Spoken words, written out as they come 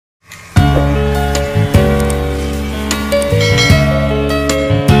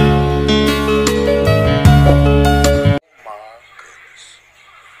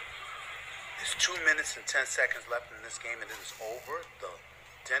seconds left in this game and it is over. The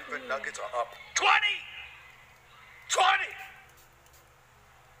Denver Nuggets are up 20!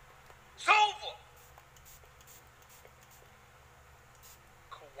 It's over!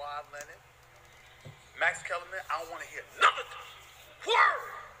 Kawhi Leonard, Max Kellerman, I don't want to hear another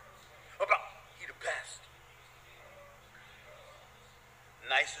word about he the best.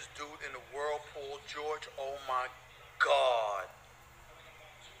 Nicest dude in the world, Paul George. Oh my God.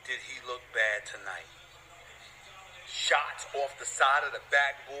 Did he look bad tonight? Shots off the side of the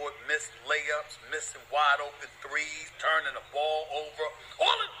backboard, missed layups, missing wide open threes, turning the ball over.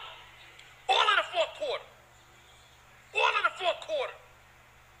 All in the fourth quarter. All in the fourth quarter.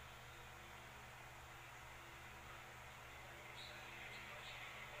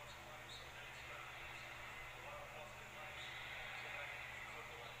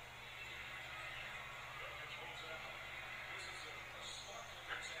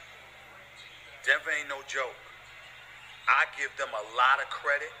 Denver ain't no joke. I give them a lot of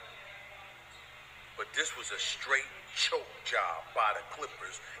credit, but this was a straight choke job by the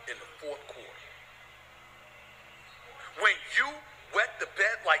Clippers in the fourth quarter. When you wet the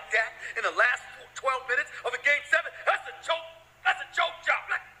bed like that in the last 12 minutes of a game 7, that's a choke. That's a choke job.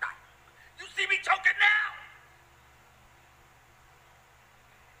 You see me choking now?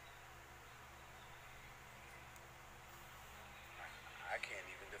 I can't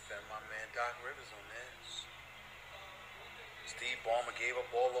even defend my man Doc Rivers on this. Steve Ballmer gave up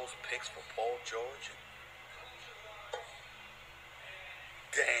all those picks for Paul George.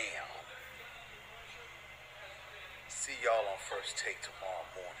 Damn. See y'all on First Take tomorrow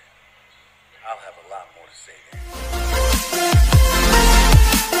morning. I'll have a lot more to say then.